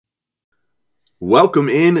Welcome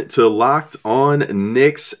in to Locked On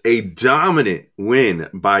Knicks, a dominant win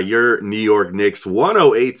by your New York Knicks,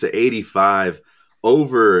 108-85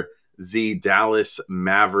 over the Dallas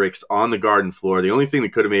Mavericks on the Garden floor. The only thing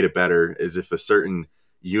that could have made it better is if a certain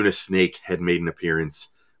Eunice Snake had made an appearance,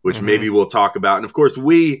 which maybe we'll talk about. And of course,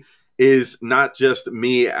 we is not just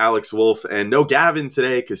me, Alex Wolf, and no Gavin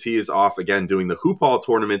today because he is off again doing the Hoop Hall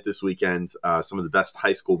tournament this weekend, some of the best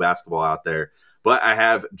high school basketball out there. But I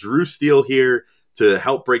have Drew Steele here to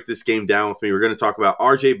help break this game down with me. We're going to talk about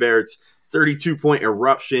RJ Barrett's 32-point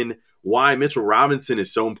eruption, why Mitchell Robinson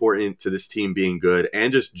is so important to this team being good,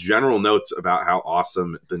 and just general notes about how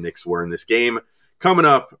awesome the Knicks were in this game. Coming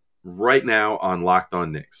up right now on Locked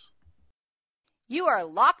On Knicks. You are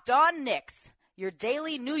Locked On Knicks, your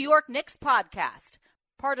daily New York Knicks podcast,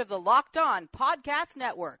 part of the Locked On Podcast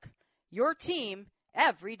Network, your team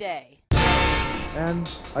every day. And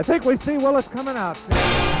I think we see Willis coming out.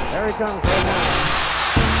 There he comes right now.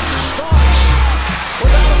 Starks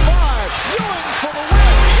without a five. Ewing for the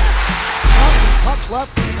win. Yes! Puck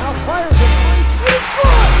left. Now fires it. He's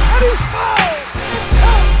good. And he's fouled.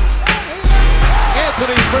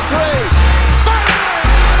 Anthony for three. Bang!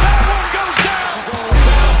 That one goes down. This is all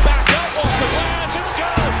about back up off the glass. It's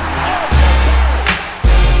good. RJ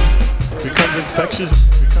Barrett. Becomes infectious.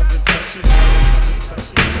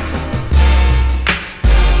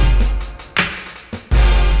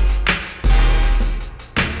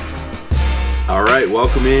 All right,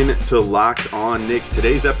 welcome in to Locked On Knicks.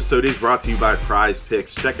 Today's episode is brought to you by Prize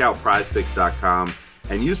Picks. Check out prizepicks.com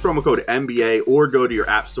and use promo code NBA or go to your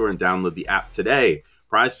app store and download the app today.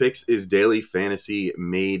 Prize Picks is daily fantasy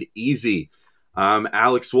made easy.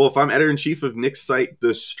 Alex Wolf. I'm editor-in-chief of Knicks site,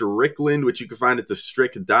 The Strickland, which you can find at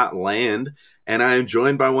thestrick.land. And I am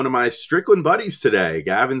joined by one of my Strickland buddies today.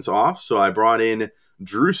 Gavin's off, so I brought in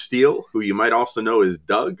Drew Steele, who you might also know as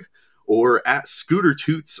Doug, or at Scooter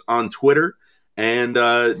Toots on Twitter. And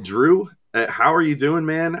Drew, how are you doing,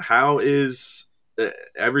 man? How is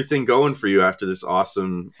everything going for you after this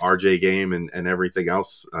awesome RJ game and everything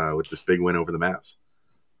else with this big win over the Mavs?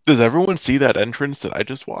 Does everyone see that entrance that I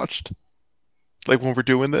just watched? Like when we're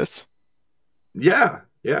doing this? Yeah.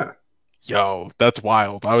 Yo, that's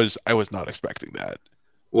wild. I was not expecting that.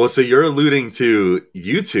 Well, so you're alluding to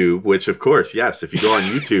YouTube, which of course, yes, if you go on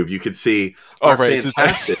YouTube, you could see our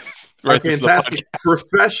fantastic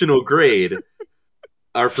professional grade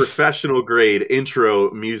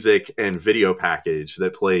intro music and video package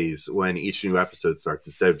that plays when each new episode starts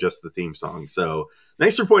instead of just the theme song. So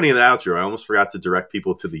thanks for pointing that out, Drew. I almost forgot to direct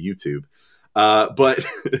people to the YouTube. But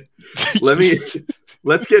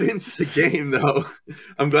let's get into the game, though.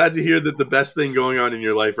 I'm glad to hear that the best thing going on in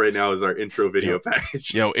your life right now is our intro video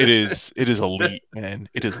package. It is elite, man.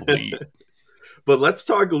 It is elite. But let's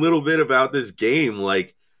talk a little bit about this game.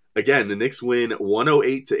 Like, again, the Knicks win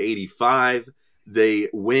 108-85. They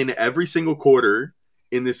win every single quarter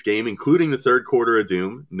in this game, including the third quarter of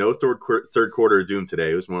doom. No third quarter of doom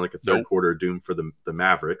today. It was more like a third quarter of doom for the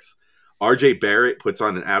Mavericks. RJ Barrett puts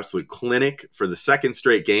on an absolute clinic for the second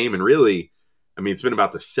straight game. And really, I mean, it's been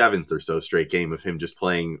about the seventh or so straight game of him just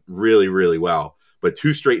playing really, really well. But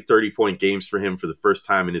two straight 30-point games for him for the first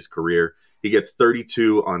time in his career. He gets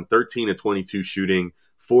 32 on 13 of 22 shooting,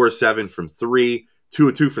 4 of 7 from 3, 2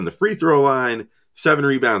 of 2 from the free throw line, 7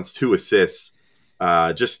 rebounds, 2 assists.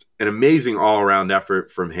 Just an amazing all-around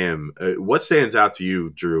effort from him. What stands out to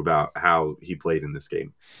you, Drew, about how he played in this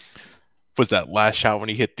game? Was that last shot when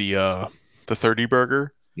he hit the 30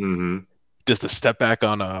 burger? Mm-hmm. Just the step back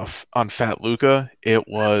on Fat Luka. It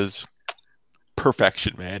was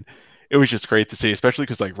perfection, man. It was just great to see, especially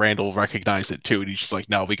because like Randall recognized it too, and he's just like,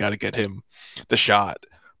 "No, we got to get him the shot."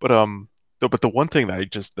 But the one thing that I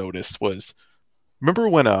just noticed was, remember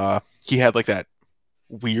when he had like that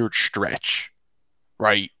weird stretch,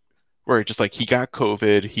 right? Where it just like he got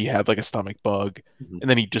COVID, he had like a stomach bug, and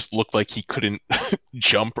then he just looked like he couldn't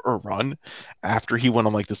jump or run after he went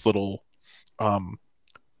on like this little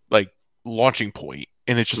like launching point,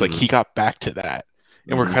 and it's just like he got back to that,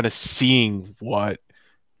 and we're kind of seeing what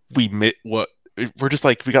we're just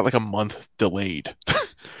like we got like a month delayed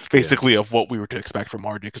basically of what we were to expect from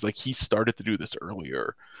RJ, because like he started to do this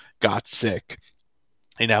earlier, got sick,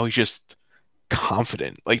 and now he's just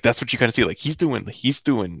confident. Like that's what you kind of see. Like he's doing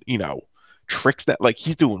tricks that like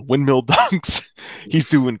he's doing windmill dunks. he's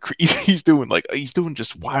doing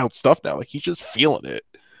just wild stuff now. Like he's just feeling it.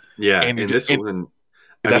 Yeah, and that's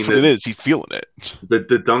what it is. He's feeling it.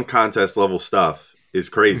 The dunk contest level stuff is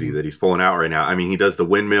crazy that he's pulling out right now. I mean, he does the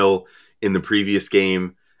windmill in the previous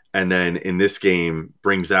game, and then in this game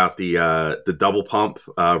brings out the double pump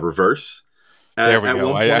reverse. There we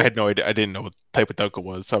go. I had no idea. I didn't know type of dunk it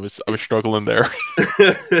was. I was struggling there.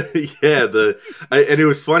 Yeah, and it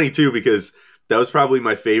was funny too because that was probably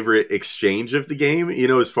my favorite exchange of the game.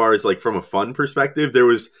 As far as like from a fun perspective, there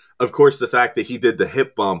was of course the fact that he did the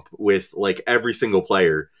hip bump with like every single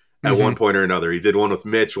player at one point or another. He did one with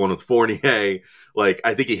Mitch, one with Fournier. Like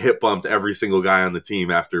I think he hip bumped every single guy on the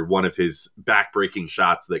team after one of his back-breaking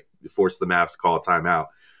shots that forced the Mavs to call a timeout.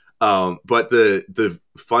 But the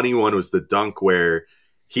funny one was the dunk where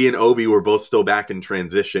he and Obi were both still back in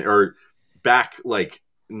transition or back like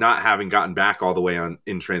not having gotten back all the way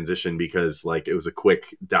in transition because like it was a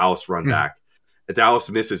quick Dallas run back. Dallas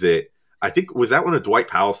misses it. I think was that one of Dwight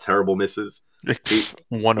Powell's terrible misses?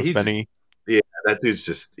 One of many. Yeah, that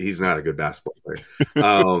dude's he's not a good basketball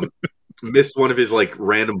player. Missed one of his like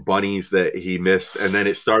random bunnies that he missed, and then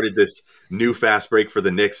it started this new fast break for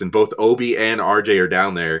the Knicks, and both Obi and RJ are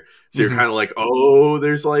down there. So you're kind of like, oh,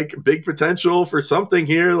 there's like big potential for something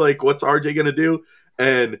here. Like, what's RJ gonna do?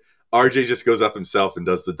 And RJ just goes up himself and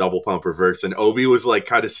does the double pump reverse, and Obi was like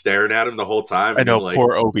kind of staring at him the whole time. I know, like,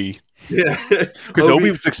 poor Obi. Yeah, because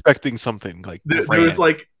Obi was expecting something like there was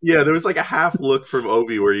like a half look from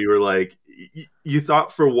Obi where you were like, you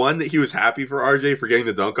thought for one that he was happy for RJ for getting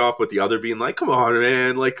the dunk off, but the other being like, come on,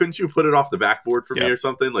 man, like couldn't you put it off the backboard for me or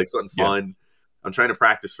something, like something fun? I'm trying to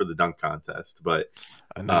practice for the dunk contest, but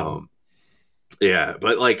yeah,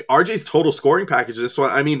 but like RJ's total scoring package this one,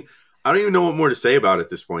 I mean, I don't even know what more to say about it at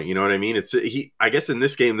this point. You know what I mean? I guess in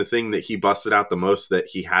this game, the thing that he busted out the most that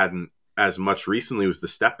he hadn't as much recently was the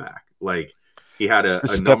step back. Like he had a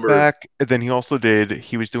step number back, and then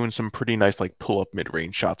he was doing some pretty nice like pull up mid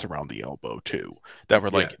range shots around the elbow too that were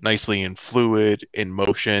like nicely in fluid, in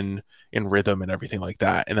motion, in rhythm, and everything like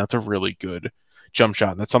that. And that's a really good jump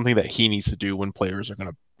shot. And that's something that he needs to do when players are going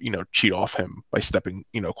to cheat off him by stepping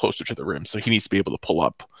closer to the rim. So he needs to be able to pull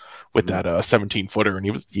up with that 17-footer, and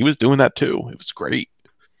he was doing that too. It was great.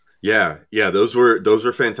 Yeah, those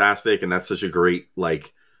were fantastic, and that's such a great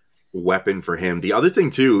like weapon for him. The other thing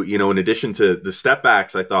too, in addition to the step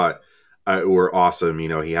backs, I thought were awesome.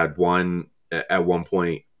 He had one at one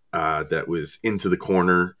point that was into the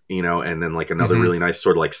corner, and then like another really nice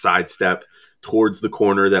sort of like sidestep towards the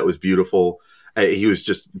corner that was beautiful. He was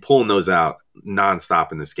just pulling those out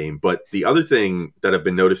nonstop in this game. But the other thing that I've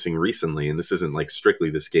been noticing recently, and this isn't like strictly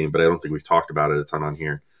this game, but I don't think we've talked about it a ton on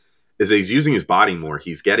here, is that he's using his body more.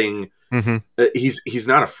 He's getting he's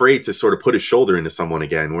not afraid to sort of put his shoulder into someone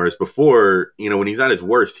again. Whereas before, when he's at his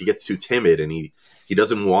worst, he gets too timid and he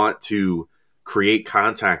doesn't want to create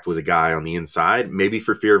contact with a guy on the inside, maybe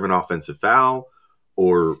for fear of an offensive foul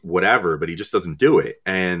or whatever, but he just doesn't do it.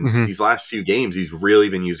 And these last few games, he's really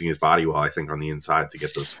been using his body well, I think, on the inside to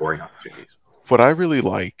get those scoring opportunities. What I really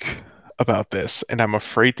like about this, and I'm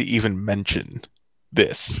afraid to even mention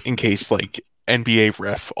this in case like NBA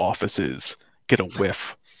ref offices get a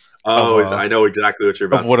whiff. I know exactly what you're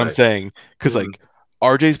about to say. What I'm saying, because like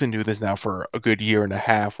RJ's been doing this now for a good year and a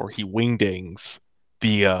half, where he wingdings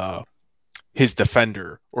his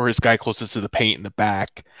defender or his guy closest to the paint in the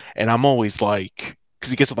back, and I'm always like,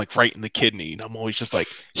 because he gets it like right in the kidney, and I'm always just like,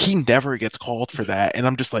 he never gets called for that, and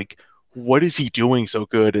I'm just like, what is he doing so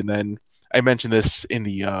good? And then I mentioned this in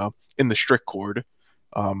the Strickcord,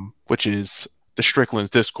 which is the Strickland's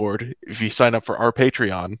Discord. If you sign up for our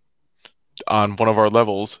Patreon on one of our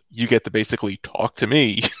levels, you get to basically talk to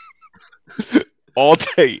me all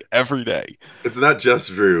day, every day. It's not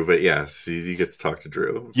just Drew, but yes, you get to talk to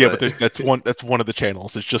Drew. Yeah, but that's one of the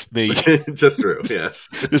channels. It's just me. Just Drew, yes.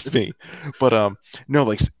 Just me. But no,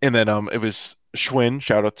 like, and then it was Schwinn.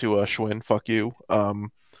 Shout out to Schwinn, fuck you.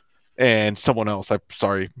 And someone else. I'm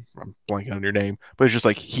sorry, I'm blanking on your name. But it's just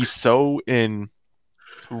like he's so in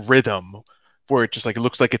rhythm where it just like it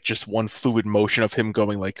looks like it's just one fluid motion of him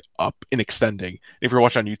going like up and extending. If you're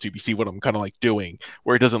watching on YouTube, you see what I'm kind of like doing,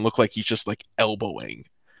 where it doesn't look like he's just like elbowing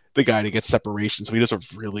the guy to get separation. So he does a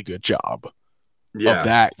really good job of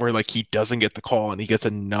that, where like he doesn't get the call and he gets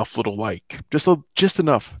enough little like just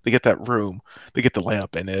enough to get that room, to get the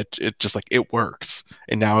layup, and it just like it works.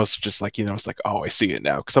 And now it's just like it's like, oh, I see it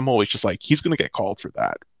now, because I'm always just like, he's gonna get called for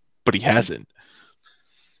that, but he hasn't.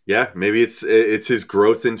 Yeah, maybe it's his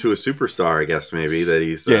growth into a superstar, I guess, maybe, that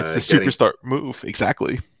he's it's the superstar move,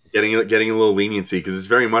 exactly. Getting a little leniency, because it's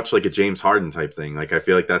very much like a James Harden type thing. Like I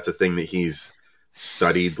feel like that's a thing that he's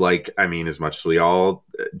studied. Like, I mean, as much as we all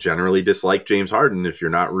generally dislike James Harden, if you're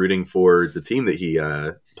not rooting for the team that he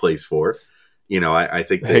plays for, I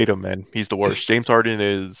think I hate him, man. He's the worst. James Harden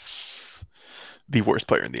is the worst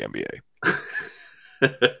player in the NBA.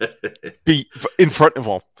 In front of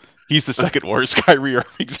him. He's the second worst. Kyrie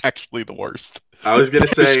Irving's actually the worst. I was gonna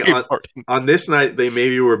say James Harden. on this night they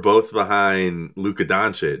maybe were both behind Luka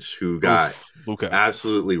Doncic, who got Luka,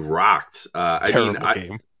 absolutely rocked. terrible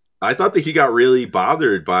game. I thought that he got really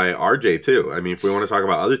bothered by RJ too. I mean, if we want to talk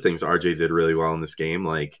about other things, RJ did really well in this game.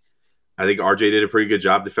 Like, I think RJ did a pretty good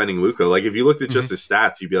job defending Luka. Like, if you looked at just his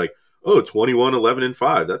stats, you'd be like, oh, 21, 11, and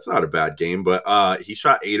 5. That's not a bad game. But he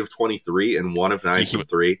shot 8 of 23 and 1 of 9 from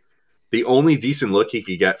 3. The only decent look he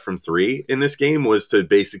could get from 3 in this game was to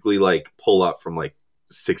basically like pull up from like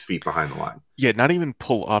 6 feet behind the line. Yeah, not even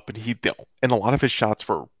pull up, and a lot of his shots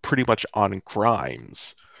were pretty much on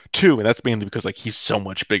Grimes too, and that's mainly because like he's so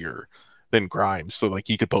much bigger than Grimes, so like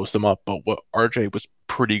he could post them up. But what RJ was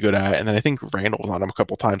pretty good at, and then I think Randall was on him a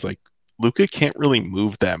couple times. Like Luka can't really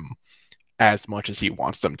move them as much as he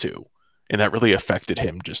wants them to, and that really affected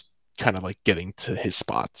him just kind of like getting to his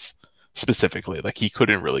spots specifically. Like he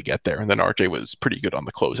couldn't really get there, and then RJ was pretty good on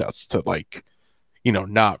the closeouts to like,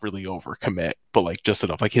 not really overcommit, but like just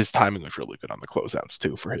enough. Like his timing was really good on the closeouts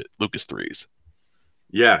too for Luka's threes.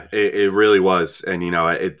 Yeah, it really was, and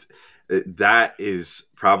that is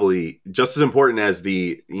probably just as important as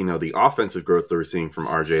the offensive growth that we're seeing from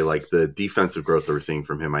RJ. Like the defensive growth that we're seeing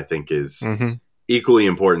from him, I think is equally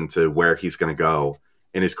important to where he's going to go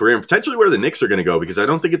in his career and potentially where the Knicks are going to go, because I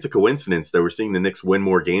don't think it's a coincidence that we're seeing the Knicks win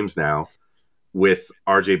more games now with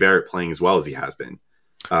RJ Barrett playing as well as he has been.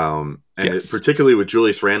 Particularly with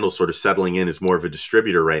Julius Randle sort of settling in as more of a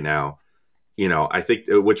distributor right now, I think,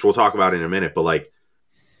 which we'll talk about in a minute, but like,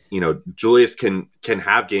 Julius can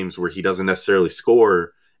have games where he doesn't necessarily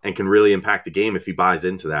score and can really impact the game if he buys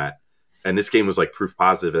into that. And this game was like proof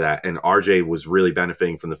positive of that. And RJ was really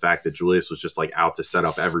benefiting from the fact that Julius was just like out to set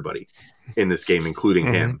up everybody in this game,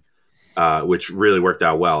 including him, which really worked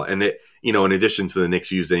out well. And in addition to the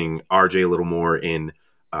Knicks using RJ a little more in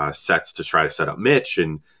sets to try to set up Mitch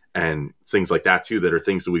and things like that too, that are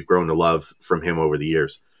things that we've grown to love from him over the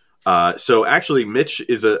years. So actually Mitch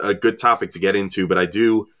is a good topic to get into, but I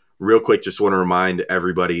do real quick just want to remind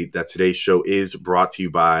everybody that today's show is brought to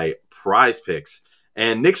you by Prize Picks.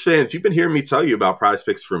 And Knicks fans, you've been hearing me tell you about Prize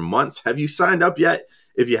Picks for months. Have you signed up yet?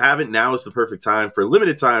 If you haven't, now is the perfect time. For a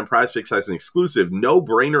limited time, Prize Picks has an exclusive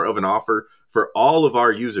no-brainer of an offer for all of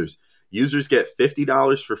our users. Users get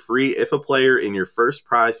 $50 for free if a player in your first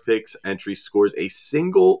Prize Picks entry scores a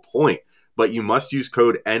single point, but you must use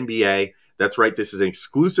code NBA. That's right, this is an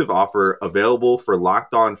exclusive offer available for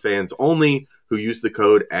Locked On fans only who use the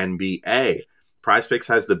code NBA. Prize Picks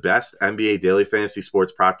has the best NBA daily fantasy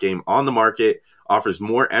sports prop game on the market, offers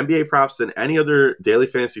more NBA props than any other daily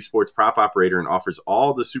fantasy sports prop operator, and offers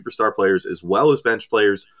all the superstar players as well as bench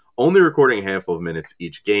players, only recording a handful of minutes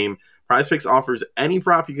each game. Prize Picks offers any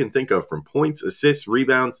prop you can think of, from points, assists,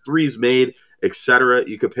 rebounds, threes made, etc.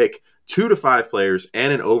 You could pick 2 to 5 players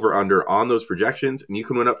and an over-under on those projections, and you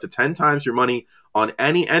can win up to 10 times your money on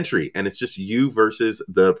any entry, and it's just you versus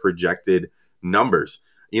the projected numbers.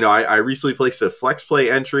 I recently placed a flex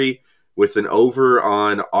play entry with an over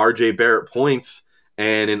on RJ Barrett points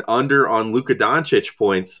and an under on Luka Doncic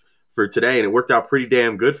points for today, and it worked out pretty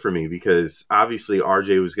damn good for me because obviously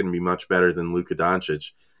RJ was going to be much better than Luka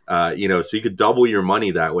Doncic. So you could double your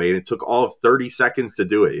money that way, and it took all of 30 seconds to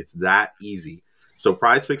do it. It's that easy. So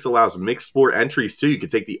Prize Picks allows mixed sport entries too. You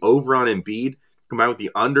could take the over on Embiid, combine with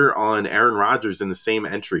the under on Aaron Rodgers in the same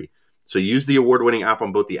entry. So use the award-winning app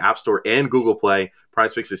on both the App Store and Google Play.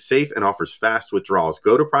 Prize Picks is safe and offers fast withdrawals.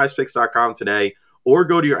 Go to prizepicks.com today or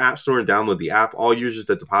go to your App Store and download the app. All users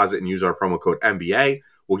that deposit and use our promo code NBA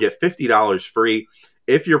will get $50 free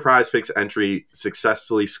if your Prize Picks entry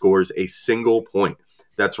successfully scores a single point.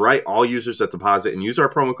 That's right. All users that deposit and use our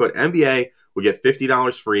promo code NBA will get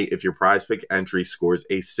 $50 free if your Prize Pick entry scores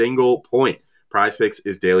a single point. Prize Picks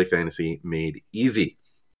is daily fantasy made easy.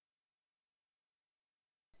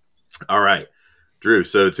 All right, Drew.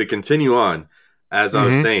 So to continue on, as I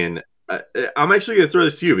was saying, I'm actually going to throw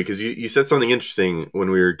this to you because you said something interesting when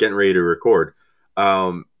we were getting ready to record.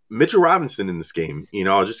 Mitchell Robinson in this game,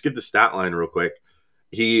 I'll just give the stat line real quick.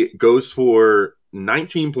 He goes for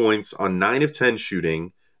 19 points on 9 of 10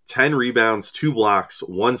 shooting, 10 rebounds, 2 blocks,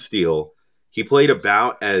 1 steal. He played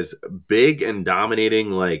about as big and dominating.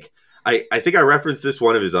 Like I think I referenced this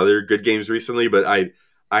one of his other good games recently, but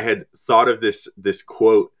I had thought of this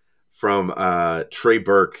quote from Trey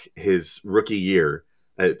Burke, his rookie year,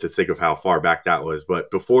 to think of how far back that was. But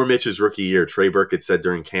before Mitch's rookie year, Trey Burke had said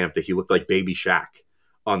during camp that he looked like Baby Shaq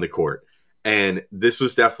on the court. And this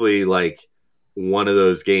was definitely like one of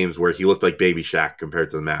those games where he looked like Baby Shaq compared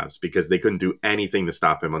to the Mavs because they couldn't do anything to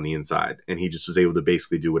stop him on the inside. And he just was able to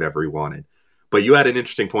basically do whatever he wanted. But you had an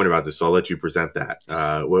interesting point about this, so I'll let you present that.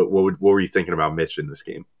 What were you thinking about Mitch in this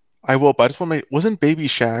game? I will, but I just want to wasn't Baby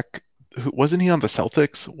Shaq wasn't he on the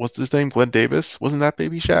Celtics? What's his name? Glenn Davis? Wasn't that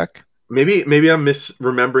Baby Shaq? Maybe I'm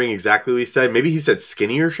misremembering exactly what he said. Maybe he said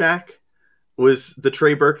skinnier Shaq was the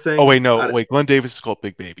Trey Burke Oh thing. wait, no, wait. Glenn Davis is called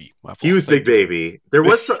Big Baby. My He fault. was Big Baby. There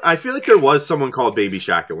was I feel like there was someone called Baby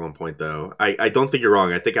Shaq at one point though. I don't think you're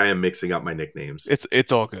wrong. I think I am mixing up my nicknames.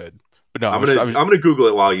 It's all good. But no, I'm gonna Google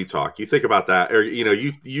it while you talk. You think about that, or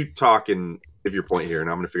you talk and give your point here, and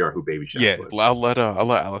I'm gonna figure out who Baby Shaq yeah, was. I'll let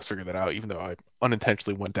Alex figure that out. Even though I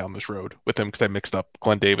unintentionally went down this road with him because I mixed up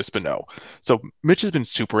Glenn Davis, but no. So Mitch has been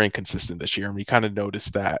super inconsistent this year, and we kind of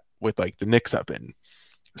noticed that with like the Knicks have been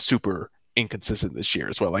super inconsistent this year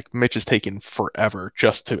as well. Like Mitch has taken forever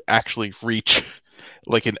just to actually reach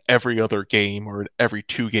like in every other game or in every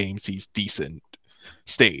 2 games he's decent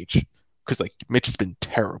stage. Because like Mitch has been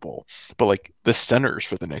terrible, but like the centers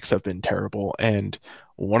for the Knicks have been terrible. And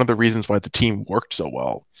one of the reasons why the team worked so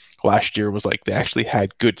well last year was like they actually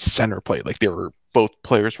had good center play. Like they were both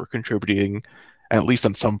players were contributing at least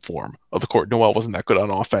on some form of the court. Noel wasn't that good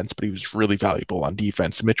on offense, but he was really valuable on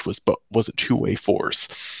defense. Mitch was a two-way force,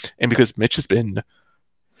 and because Mitch has been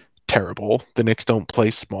terrible, the Knicks don't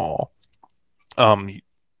play small. Um,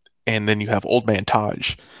 and then you have old man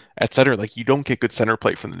Taj at center. Like you don't get good center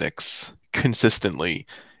play from the Knicks consistently.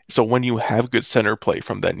 So when you have good center play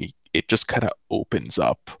from them, it just kind of opens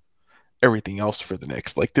up everything else for the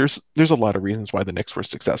Knicks. Like there's a lot of reasons why the Knicks were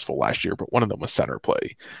successful last year, but one of them was center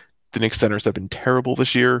play. The Knicks centers have been terrible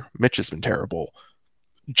this year. Mitch has been terrible,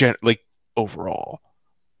 like overall.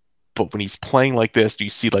 But when he's playing like this, do you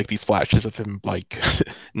see like these flashes of him like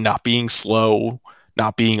not being slow,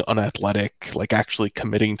 not being unathletic, like actually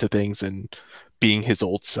committing to things and being his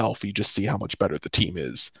old self? You just see how much better the team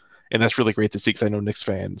is, and that's really great to see because I know Knicks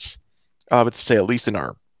fans, but to say at least in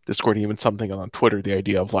our Discord, even something on Twitter, the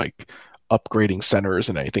idea of like upgrading centers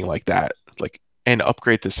and anything like that, like and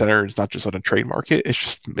upgrade the center is not just on a trade market; it's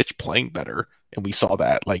just Mitch playing better, and we saw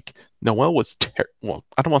that. Like Noel was well,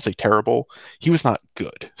 I don't want to say terrible. He was not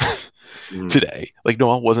good today. Like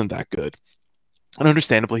Noel wasn't that good. And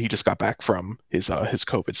understandably, he just got back from his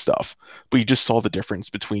COVID stuff. But you just saw the difference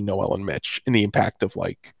between Noel and Mitch and the impact of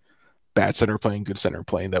like bad center playing, good center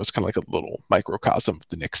playing. That was kind of like a little microcosm of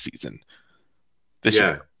the next season this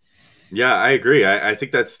year. Yeah, I agree. I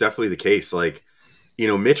think that's definitely the case. Like,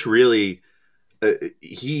 Mitch really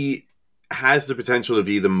he has the potential to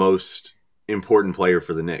be the most important player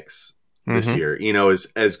for the Knicks this year.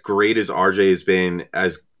 As great as RJ has been,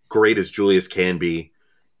 as great as Julius can be,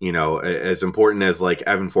 as important as like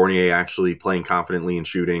Evan Fournier actually playing confidently and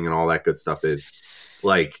shooting and all that good stuff is,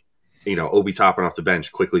 like, Obi Toppin off the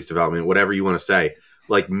bench, Quickly's development, whatever you want to say.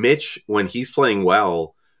 Like Mitch, when he's playing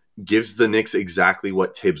well, gives the Knicks exactly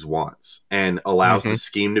what Tibbs wants and allows the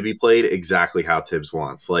scheme to be played exactly how Tibbs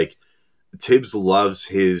wants. Like Tibbs loves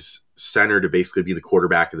his center to basically be the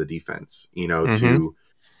quarterback of the defense,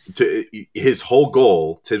 to his whole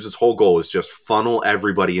goal, Tibbs' whole goal is just funnel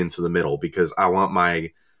everybody into the middle because I want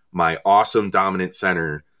my awesome dominant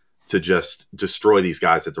center to just destroy these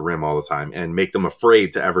guys at the rim all the time and make them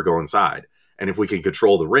afraid to ever go inside. And if we can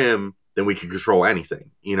control the rim, then we can control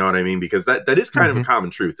anything. You know what I mean? Because that is kind of a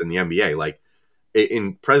common truth in the NBA. Like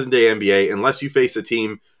in present day NBA, unless you face a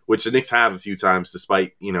team, which the Knicks have a few times,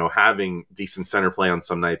 despite, having decent center play on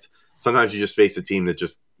some nights, sometimes you just face a team that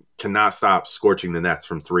just cannot stop scorching the nets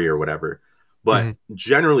from three or whatever. But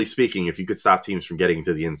generally speaking, if you could stop teams from getting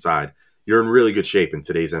to the inside, you're in really good shape in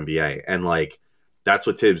today's NBA. And like, that's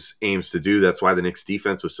what Tibbs aims to do. That's why the Knicks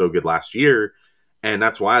defense was so good last year. And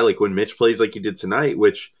that's why, like, when Mitch plays like he did tonight,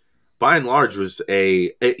 which by and large was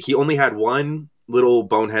he only had one little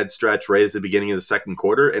bonehead stretch right at the beginning of the second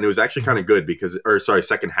quarter. And it was actually kind of good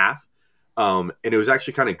second half. And it was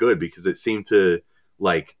actually kind of good because it seemed to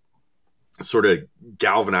like sort of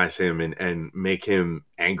galvanize him and make him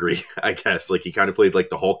angry, I guess. Like he kind of played like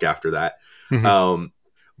the Hulk after that.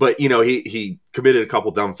 But he committed a couple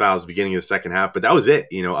dumb fouls at the beginning of the second half, but that was it.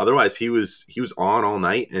 Otherwise he was on all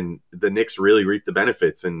night, and the Knicks really reaped the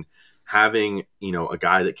benefits. And having a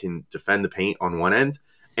guy that can defend the paint on one end,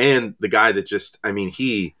 and the guy that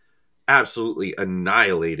he absolutely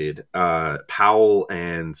annihilated Powell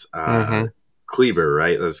and Kleber,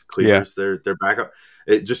 right? Those Klebers, their backup.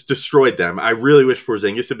 It just destroyed them. I really wish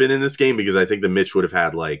Porzingis had been in this game because I think that Mitch would have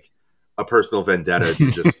had like a personal vendetta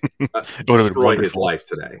to just destroy his life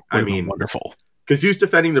today. I mean, wonderful. Because he was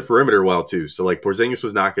defending the perimeter well too. So like Porzingis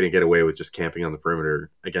was not going to get away with just camping on the perimeter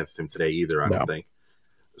against him today either, I don't think.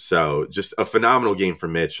 So just a phenomenal game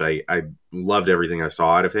from Mitch. I loved everything I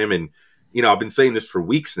saw out of him. And, I've been saying this for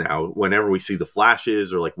weeks now, whenever we see the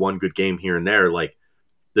flashes or like one good game here and there, like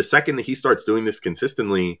the second that he starts doing this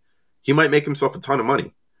consistently, he might make himself a ton of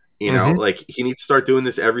money. You know, like he needs to start doing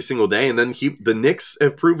this every single day. And then the Knicks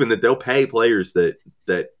have proven that they'll pay players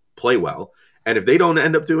that play well. And if they don't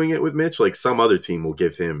end up doing it with Mitch, like some other team will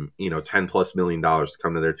give him, $10+ million to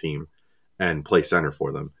come to their team and play center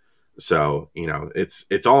for them. So,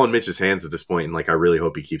 it's all in Mitch's hands at this point. And like, I really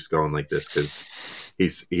hope he keeps going like this because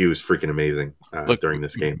he was freaking amazing during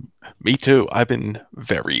this game. Me too. I've been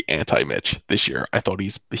very anti-Mitch this year. I thought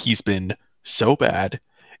he's been so bad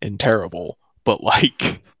and terrible, but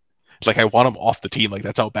like I want him off the team. Like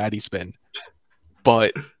that's how bad he's been.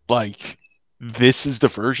 But like this is the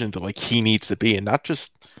version that like he needs to be, and not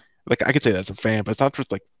just like I could say that as a fan, but it's not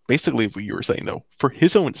just like basically what you were saying though, for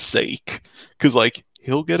his own sake, because like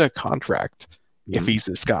he'll get a contract if he's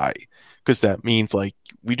this guy, because that means like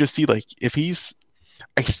we just see like if he's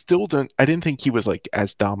I didn't think he was like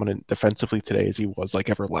as dominant defensively today as he was like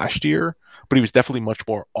ever last year, but he was definitely much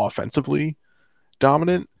more offensively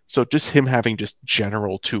dominant. So just him having just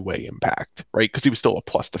general two-way impact, right? Because he was still a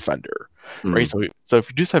plus defender, right? So if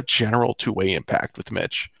you just have general two-way impact with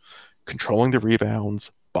Mitch, controlling the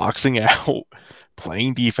rebounds, boxing out,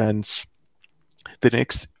 playing defense,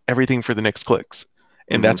 everything for the Knicks clicks.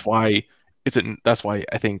 And that's why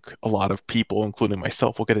I think a lot of people, including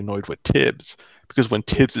myself, will get annoyed with Tibbs, because when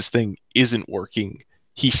Tibbs' thing isn't working,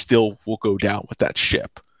 he still will go down with that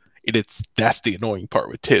ship. That's the annoying part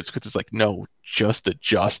with Tibbs, because it's like, no, just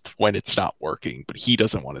adjust when it's not working. But he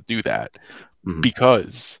doesn't want to do that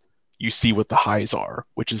because you see what the highs are,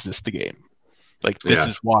 which is the game. Like this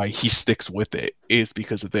is why he sticks with it, is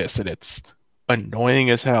because of this, and it's annoying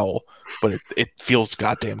as hell, but it feels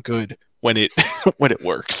goddamn good when it when it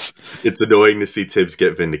works. It's annoying to see Tibbs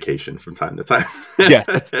get vindication from time to time. Yeah,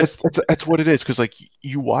 that's what it is, because like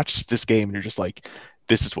you watch this game and you're just like,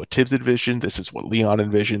 this is what Tibbs envisioned, this is what Leon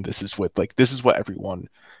envisioned, this is what everyone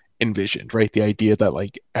envisioned, right? The idea that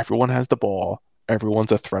like everyone has the ball,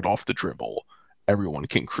 everyone's a threat off the dribble, everyone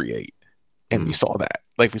can create. And we saw that.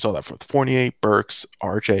 Like we saw that with Fournier, Burks,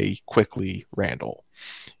 RJ, Quickly, Randall,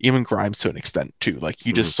 even Grimes to an extent too. Like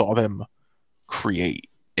you just saw them create,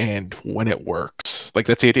 and when it works, like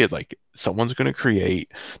that's the idea. Like someone's going to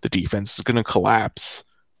create, the defense is going to collapse,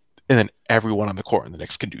 and then everyone on the court and the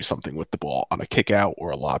Knicks can do something with the ball on a kick out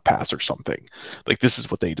or a lob pass or something. Like this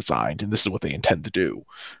is what they designed, and this is what they intend to do.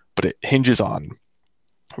 But it hinges on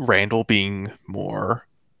Randall being more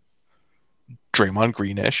Draymond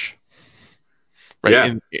Greenish.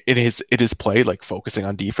 Right. Yeah. In his play, like focusing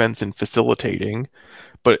on defense and facilitating,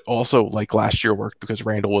 but also like last year worked because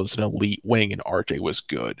Randall was an elite wing and RJ was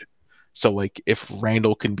good. So like if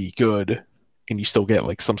Randall can be good and you still get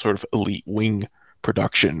like some sort of elite wing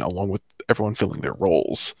production along with everyone filling their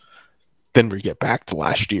roles, then we get back to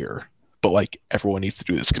last year. But like everyone needs to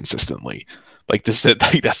do this consistently. Like this,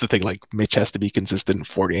 like, that's the thing. Like Mitch has to be consistent,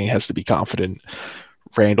 Fournier has to be confident,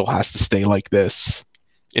 Randall has to stay like this.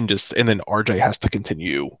 And then RJ has to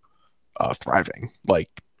continue thriving. Like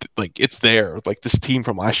it's there. Like this team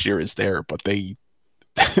from last year is there, but they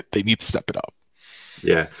need to step it up.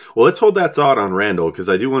 Yeah. Well, let's hold that thought on Randall, because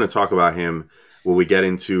I do want to talk about him when we get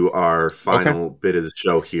into our final bit of the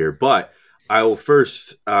show here. But I will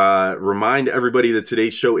first remind everybody that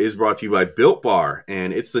today's show is brought to you by Built Bar,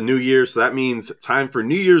 and it's the new year, so that means time for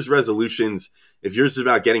New Year's resolutions. If yours is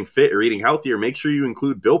about getting fit or eating healthier, make sure you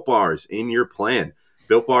include Built Bars in your plan.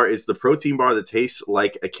 Built Bar is the protein bar that tastes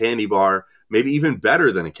like a candy bar, maybe even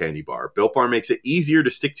better than a candy bar. Built Bar makes it easier to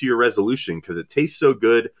stick to your resolution because it tastes so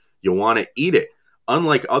good, you'll want to eat it.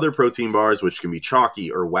 Unlike other protein bars, which can be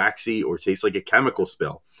chalky or waxy or taste like a chemical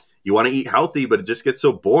spill. You want to eat healthy, but it just gets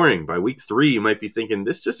so boring. By week 3, you might be thinking,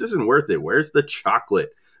 this just isn't worth it. Where's the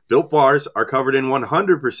chocolate? Built Bars are covered in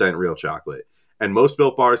 100% real chocolate. And most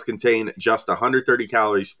Built Bars contain just 130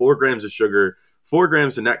 calories, 4 grams of sugar, 4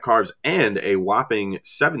 grams of net carbs, and a whopping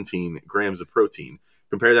 17 grams of protein.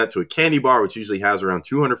 Compare that to a candy bar, which usually has around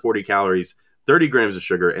 240 calories, 30 grams of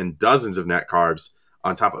sugar, and dozens of net carbs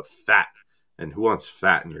on top of fat. And who wants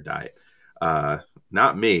fat in your diet?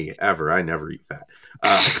 Not me, ever. I never eat fat.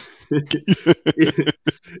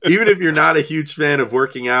 Even if you're not a huge fan of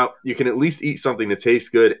working out, you can at least eat something that tastes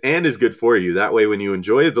good and is good for you. That way, when you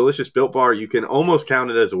enjoy a delicious Built Bar, you can almost count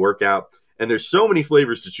it as a workout. And there's so many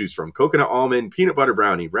flavors to choose from: coconut almond, peanut butter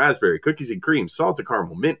brownie, raspberry, cookies and cream, salted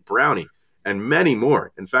caramel, mint brownie, and many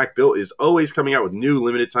more. In fact, Built is always coming out with new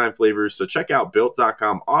limited time flavors, so check out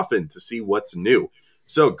Built.com often to see what's new.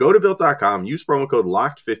 So go to Built.com, use promo code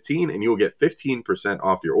LOCKED15, and you will get 15%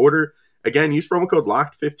 off your order. Again, use promo code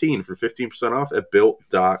LOCKED15 for 15% off at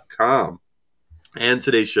Built.com. And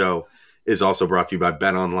today's show is also brought to you by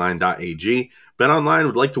BetOnline.ag. BetOnline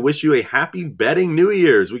would like to wish you a happy betting New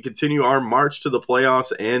Year as we continue our march to the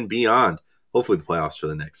playoffs and beyond. Hopefully the playoffs for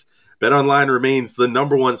the Knicks. BetOnline remains the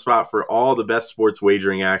number one spot for all the best sports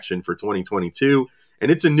wagering action for 2022. And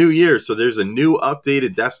it's a new year, so there's a new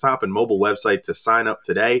updated desktop and mobile website to sign up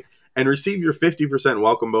today and receive your 50%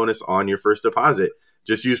 welcome bonus on your first deposit.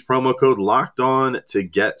 Just use promo code LOCKEDON to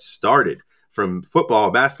get started. From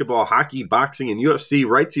football, basketball, hockey, boxing, and UFC,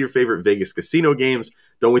 right to your favorite Vegas casino games,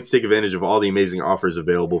 don't wait to take advantage of all the amazing offers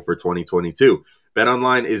available for 2022.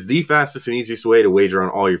 BetOnline is the fastest and easiest way to wager on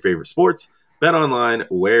all your favorite sports. BetOnline,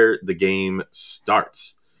 where the game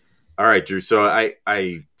starts. All right, Drew. So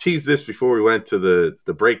I teased this before we went to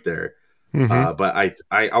the break there, but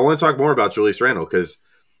I want to talk more about Julius Randle because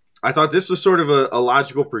I thought this was sort of a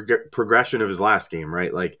logical progression of his last game,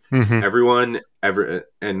 right? Like everyone,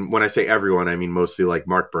 and when I say everyone, I mean mostly like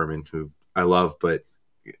Mark Berman, who I love, but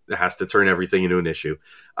has to turn everything into an issue.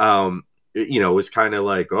 It was kind of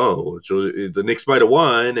like, the Knicks might have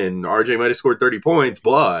won and RJ might have scored 30 points,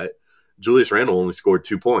 but Julius Randle only scored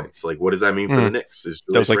 2 points. Like, what does that mean for the Knicks? Is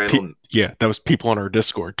Julius Randle? That was people on our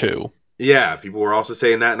Discord too. Yeah, people were also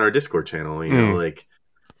saying that in our Discord channel.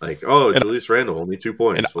 Julius Randle only 2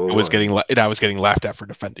 points. And I was getting laughed at for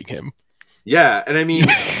defending him. Yeah, and I mean,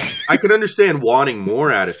 I could understand wanting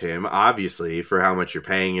more out of him, obviously, for how much you're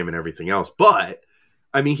paying him and everything else. But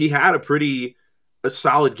I mean, he had a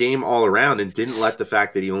solid game all around and didn't let the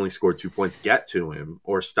fact that he only scored 2 points get to him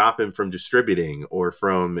or stop him from distributing or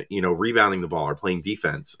from, rebounding the ball or playing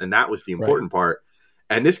defense. And that was the important part.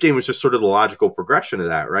 And this game was just sort of the logical progression of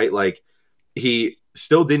that, right? Like he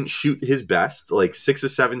still didn't shoot his best, like 6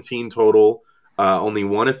 of 17 total, only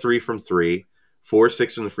 1 of 3 from 3, 4 of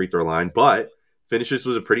 6 from the free throw line, but finishes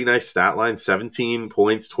was a pretty nice stat line, 17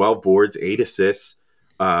 points, 12 boards, 8 assists.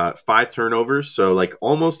 5 turnovers, so like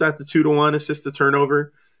almost at the 2-to-1 assist to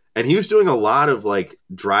turnover. And he was doing a lot of like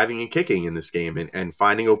driving and kicking in this game and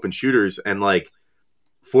finding open shooters. And like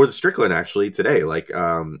for the Strickland actually today, like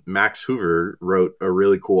Max Hoover wrote a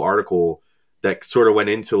really cool article that sort of went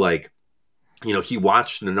into like, he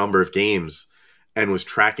watched a number of games and was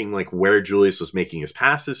tracking like where Julius was making his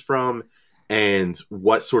passes from and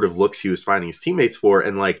what sort of looks he was finding his teammates for.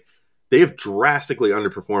 And like, they have drastically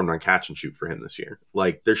underperformed on catch and shoot for him this year.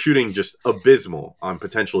 Like they're shooting just abysmal on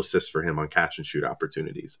potential assists for him on catch and shoot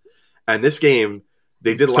opportunities. And this game,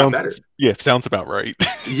 they did a lot better. Yeah, sounds about right.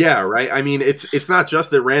 Yeah, right. I mean, it's not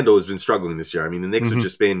just that Randle has been struggling this year. I mean, the Knicks have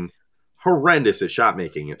just been horrendous at shot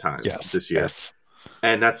making at times this year. Yes.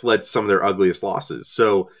 And that's led to some of their ugliest losses.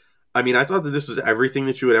 So, I mean, I thought that this was everything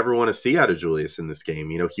that you would ever want to see out of Julius in this game.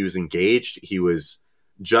 He was engaged. He was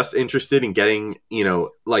just interested in getting,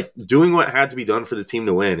 like doing what had to be done for the team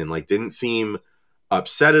to win and like didn't seem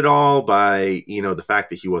upset at all by, the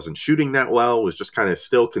fact that he wasn't shooting that well, was just kind of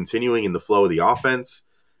still continuing in the flow of the offense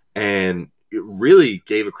and it really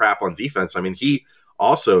gave a crap on defense. I mean, he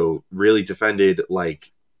also really defended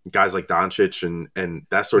like guys like Doncic and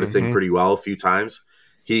that sort of thing pretty well a few times.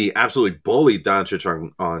 He absolutely bullied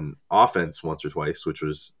Doncic on offense once or twice, which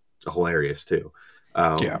was hilarious too.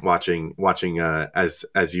 Watching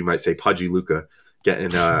as you might say, pudgy Luka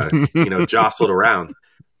getting jostled around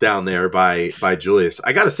down there by Julius.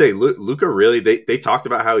 I gotta say, Luka really they talked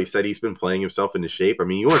about how he said he's been playing himself into shape. I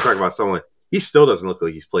mean, you want to talk about someone, he still doesn't look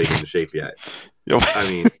like he's played into shape yet. I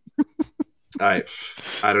mean, I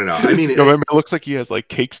don't know. I mean, it looks like he has like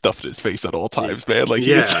cake stuffed in his face at all times, man. Like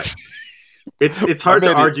it's hard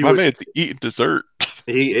to argue. My man's eating dessert.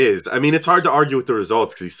 He is. I mean, it's hard to argue with the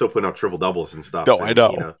results because he's still putting up triple doubles and stuff. No, I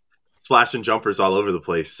know. Splashing jumpers all over the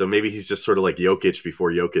place. So maybe he's just sort of like Jokic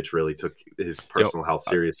before Jokic really took his personal health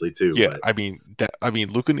seriously too. Yeah, but. I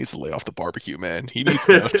mean, Luka needs to lay off the barbecue, man. He needs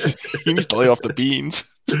to lay off the beans.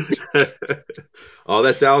 All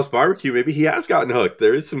that Dallas barbecue, maybe he has gotten hooked.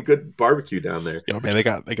 There is some good barbecue down there. Man, they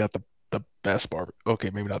got the best barbecue. Okay,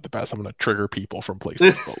 maybe not the best. I'm gonna trigger people from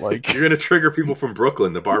places, but like you're gonna trigger people from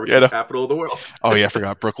Brooklyn, the barbecue capital of the world. Oh yeah, I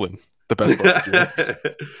forgot Brooklyn, the best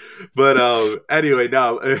barbecue. But anyway,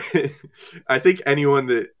 no, I think anyone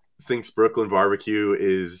that thinks Brooklyn barbecue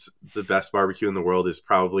is the best barbecue in the world is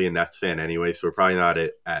probably a Nets fan anyway. So we're probably not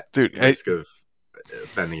at risk of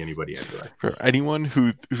offending anybody anyway. For anyone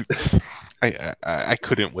who I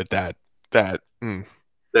couldn't with that.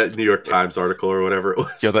 That New York Times article or whatever it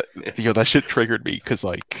was. That shit triggered me because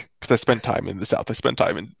I spent time in the South. I spent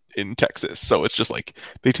time in Texas. So it's just like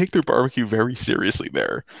they take their barbecue very seriously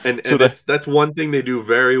there. And so that's one thing they do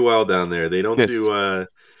very well down there. They don't do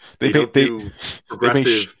do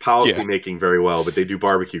progressive policy making very well, but they do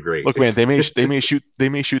barbecue great. Look, man, they may shoot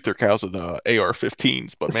their cows with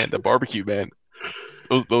AR-15s, but man, the barbecue, man,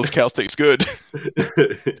 those cows taste good.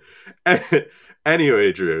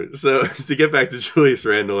 Anyway, Drew, so to get back to Julius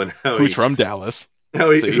Randle and how who's from Dallas.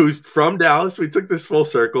 See? who's from Dallas. We took this full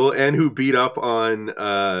circle, and who beat up on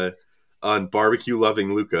barbecue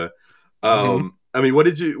loving Luca. Hmm. I mean, what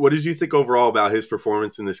did you think overall about his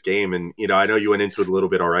performance in this game? And I know you went into it a little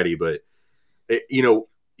bit already, but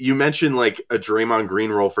you mentioned like a Draymond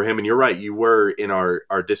Green role for him, and you're right. You were in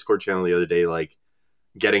our Discord channel the other day, like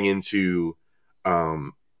getting into,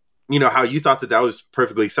 how you thought that was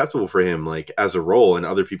perfectly acceptable for him, like as a role, and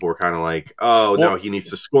other people were kind of like, oh Well, no, he needs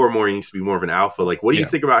to score more. He needs to be more of an alpha. Like, what do you yeah,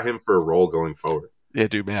 think about him for a role going forward? yeah,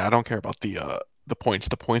 dude, man, I don't care about the points.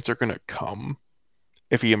 The points are gonna come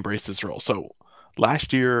if he embraces his role. So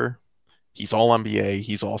last year, he's all NBA,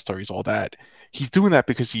 he's all star, he's all that. He's doing that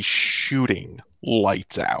because he's shooting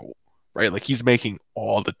lights out, right? Like he's making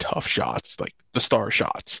all the tough shots, like the star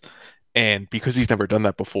shots. And because he's never done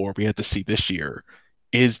that before, we had to see this year,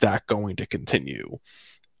 is that going to continue?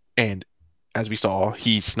 And as we saw,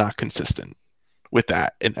 he's not consistent with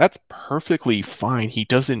that. And that's perfectly fine. He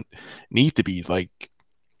doesn't need to be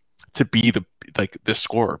to be the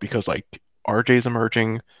scorer because like RJ's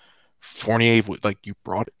emerging. Fournier, like you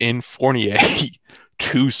brought in Fournier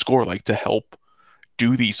to score, like to help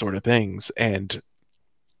do these sort of things. And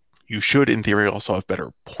you should, in theory, also have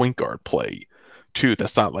better point guard play too.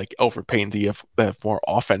 That's not like overpaying they have more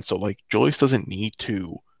offense. So like Julius doesn't need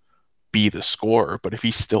to be the scorer, but if he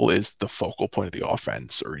still is the focal point of the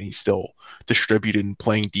offense, or he's still distributed and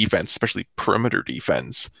playing defense, especially perimeter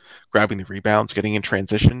defense, grabbing the rebounds, getting in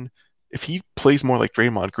transition, if he plays more like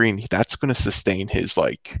Draymond Green, that's going to sustain his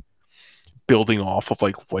like building off of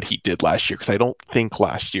like what he did last year. Because I don't think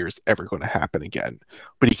last year is ever going to happen again,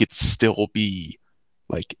 but he could still be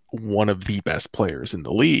like one of the best players in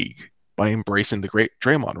the league by embracing the great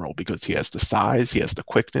Draymond role because he has the size, he has the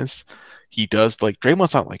quickness. He does like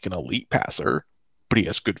Draymond's not like an elite passer, but he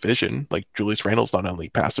has good vision. Like Julius Randle's not an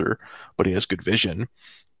elite passer, but he has good vision.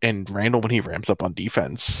 And Randle, when he ramps up on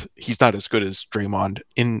defense, he's not as good as Draymond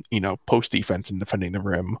in post defense and defending the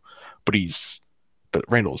rim, but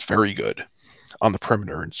Randle is very good on the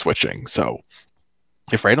perimeter and switching. So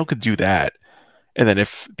if Randle could do that, and then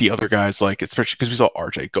if the other guys like, especially because we saw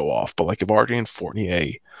RJ go off, but like if RJ and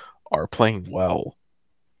Fournier are playing well,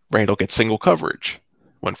 Randle gets single coverage.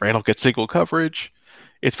 When Randle gets single coverage,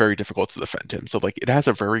 it's very difficult to defend him. So like it has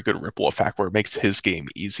a very good ripple effect where it makes his game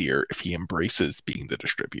easier if he embraces being the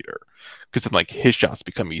distributor. Because then like his shots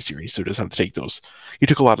become easier and he sort of doesn't have to take those. He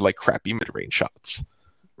took a lot of like crappy mid-range shots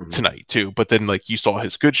Mhm. tonight too, but then like you saw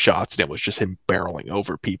his good shots and it was just him barreling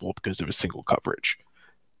over people because of his single coverage.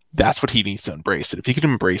 That's what he needs to embrace. And if he can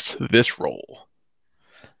embrace this role,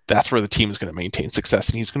 that's where the team is going to maintain success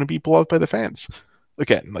and he's going to be beloved by the fans.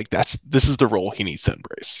 Again, like this is the role he needs to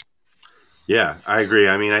embrace. Yeah, I agree.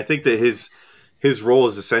 I mean, I think that his role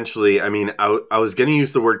is essentially. I mean, I was going to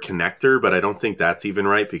use the word connector, but I don't think that's even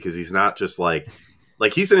right because he's not just like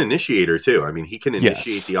he's an initiator too. I mean, he can initiate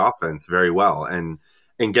Yes. the offense very well and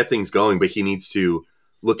get things going, but he needs to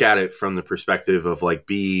look at it from the perspective of like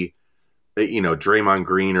be Draymond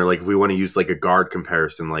Green, or like if we want to use like a guard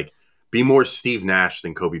comparison, like be more Steve Nash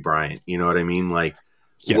than Kobe Bryant. You know what I mean? Like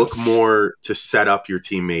look Yes. more to set up your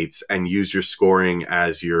teammates and use your scoring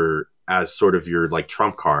as sort of your like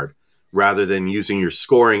trump card rather than using your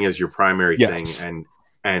scoring as your primary thing Yes.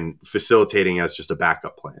 and facilitating as just a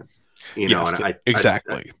backup plan. Yes. And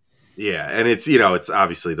Exactly. yeah, and it's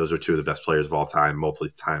obviously those are two of the best players of all time,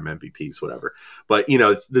 multi-time MVPs, whatever. But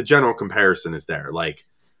it's the general comparison is there. Like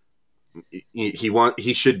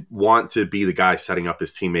he should want to be the guy setting up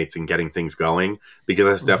his teammates and getting things going because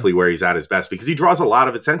that's definitely where he's at his best because he draws a lot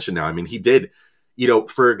of attention now. I mean, he did,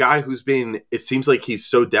 for a guy who's been, it seems like he's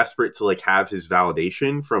so desperate to like have his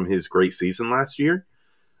validation from his great season last year.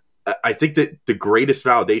 I think that the greatest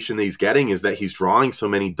validation that he's getting is that he's drawing so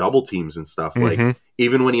many double teams and stuff. Like Mm-hmm.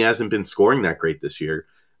 even when he hasn't been scoring that great this year,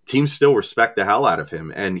 teams still respect the hell out of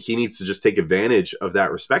him, and he needs to just take advantage of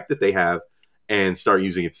that respect that they have and start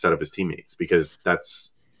using it to set up his teammates because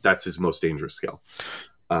that's his most dangerous skill.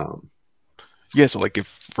 Yeah, so like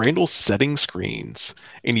if Randall's setting screens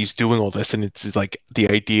and he's doing all this, and it's like the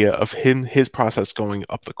idea of his process going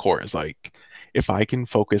up the court is like, if I can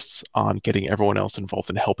focus on getting everyone else involved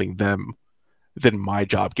and helping them, then my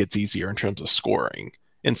job gets easier in terms of scoring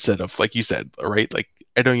instead of like you said, right? Like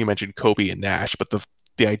I know you mentioned Kobe and Nash, but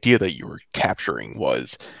the idea that you were capturing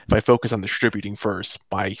was if I focus on distributing first,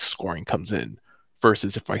 my scoring comes in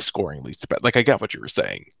versus if my scoring leads to bad. Like I got what you were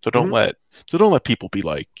saying. Mhm. So don't let people be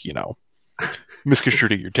like,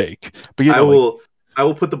 misconstruing your take. But I like will I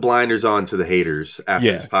will put the blinders on to the haters after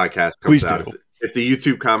yeah, this podcast comes please out. do. If the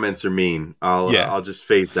YouTube comments are mean, Yeah, I'll just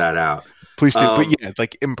phase that out. please do. But Um, yeah,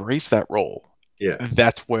 like embrace that role. yeah,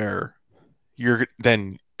 That's where you're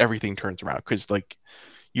then everything turns around. Because like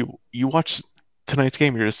you watch tonight's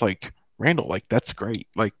game, you're just like, Randall, like that's great.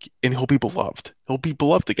 Like, and he'll be beloved. He'll be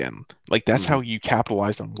beloved again. Like that's how you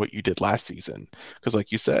capitalize on what you did last season. Because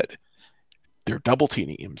like you said, they're double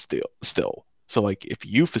teaming him still. So like if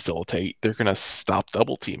you facilitate, they're gonna stop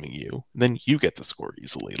double teaming you. Then you get the score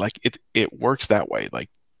easily. Like it works that way.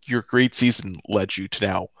 Like your great season led you to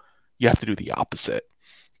now you have to do the opposite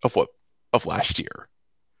of last year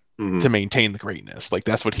to maintain the greatness. Like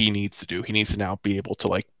that's what he needs to do. He needs to now be able to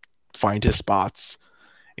like find his spots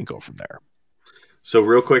and go from there. So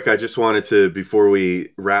real quick, I just wanted to, before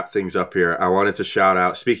we wrap things up here, I wanted to shout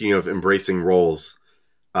out, speaking of embracing roles,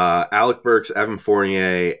 Alec Burks, Evan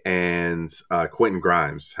Fournier, and Quentin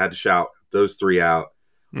Grimes. Had to shout those three out.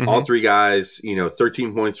 All three guys,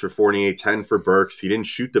 13 points for Fournier, 10 for Burks. He didn't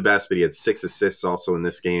shoot the best, but he had 6 assists also in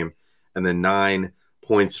this game. And then 9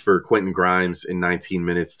 points for Quentin Grimes in 19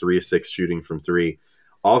 minutes, 3 of 6 shooting from 3.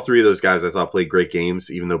 All three of those guys I thought played great games,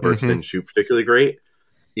 even though Burks didn't shoot particularly great.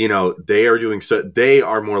 They are doing so. They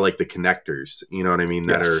are more like the connectors, you know what I mean?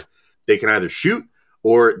 That they can either shoot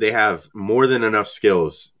or they have more than enough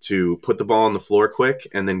skills to put the ball on the floor quick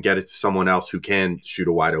and then get it to someone else who can shoot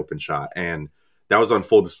a wide open shot. And that was on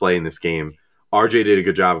full display in this game. RJ did a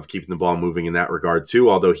good job of keeping the ball moving in that regard too,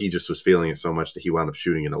 although he just was feeling it so much that he wound up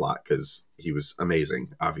shooting it a lot because he was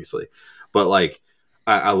amazing, obviously. But like,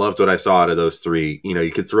 I loved what I saw out of those three.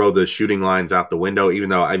 You could throw the shooting lines out the window, even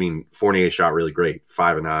though, Fournier shot really great,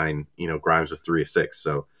 5 of 9. Grimes was 3 of 6,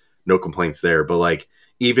 so no complaints there. But like,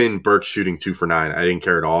 even Burke shooting 2 for 9, I didn't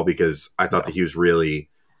care at all because I thought that he was really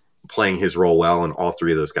playing his role well, and all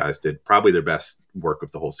three of those guys did probably their best work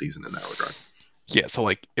of the whole season in that regard. Yeah, so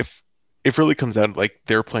like if it really comes down to like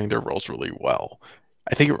they're playing their roles really well,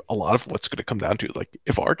 I think a lot of what's going to come down to like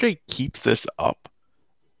if RJ keeps this up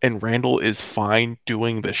and Randall is fine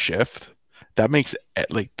doing the shift, that makes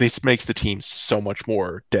this makes the team so much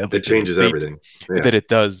more deadly. It changes everything that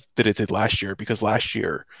it did last year, because last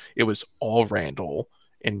year it was all Randall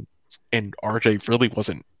and RJ really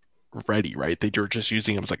wasn't ready, right? They were just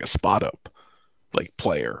using him as like a spot up like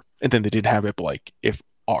player, and then they didn't have it. But like if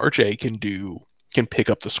RJ can pick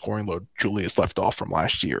up the scoring load Julius left off from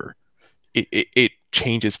last year, it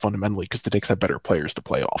changes fundamentally because the Knicks have better players to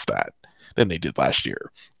play off that than they did last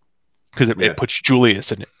year, because it puts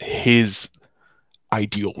Julius in his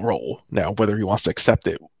ideal role. Now, whether he wants to accept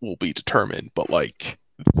it will be determined, but like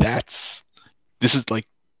this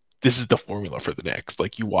is the formula for the Knicks.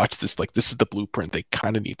 Like you watch this, like this is the blueprint they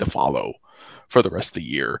kind of need to follow for the rest of the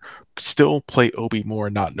year. Still play Obi more,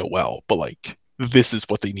 not Noel, but like this is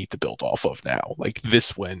what they need to build off of now. Like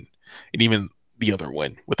this win and even the other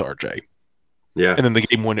win with RJ. Yeah. And then the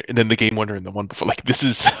game winner and the one before. Like this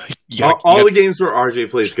is all the games where RJ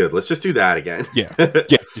plays good. Let's just do that again. Yeah.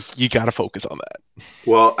 You got to focus on that.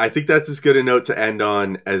 Well, I think that's as good a note to end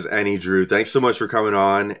on as any, Drew. Thanks so much for coming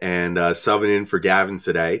on and subbing in for Gavin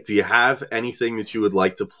today. Do you have anything that you would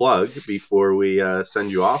like to plug before we send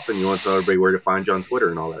you off, and you want to tell everybody where to find you on Twitter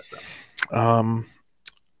and all that stuff? I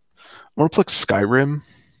want to plug Skyrim.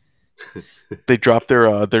 They dropped their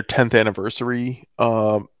 10th anniversary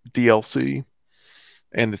DLC.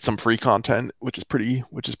 And it's some free content, which is pretty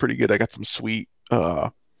good. I got some sweet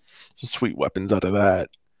weapons out of that.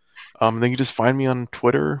 Then you just find me on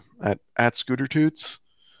Twitter at ScooterToots.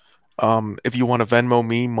 If you want to Venmo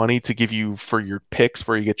me money to give you for your picks,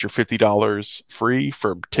 where you get your $50 free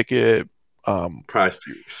for ticket. Prize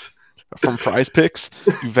Picks. From Prize Picks,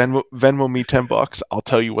 you Venmo me $10. I'll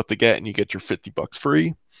tell you what to get, and you get your $50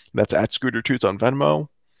 free. That's at ScooterToots on Venmo.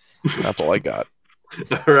 That's all I got.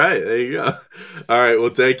 All right, there you go. All right,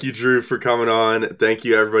 well, thank you, Drew, for coming on. Thank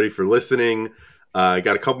you, everybody, for listening. I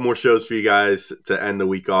got a couple more shows for you guys to end the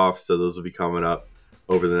week off, so those will be coming up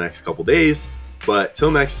over the next couple days. But till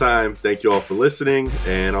next time, thank you all for listening,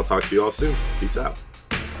 and I'll talk to you all soon. Peace out.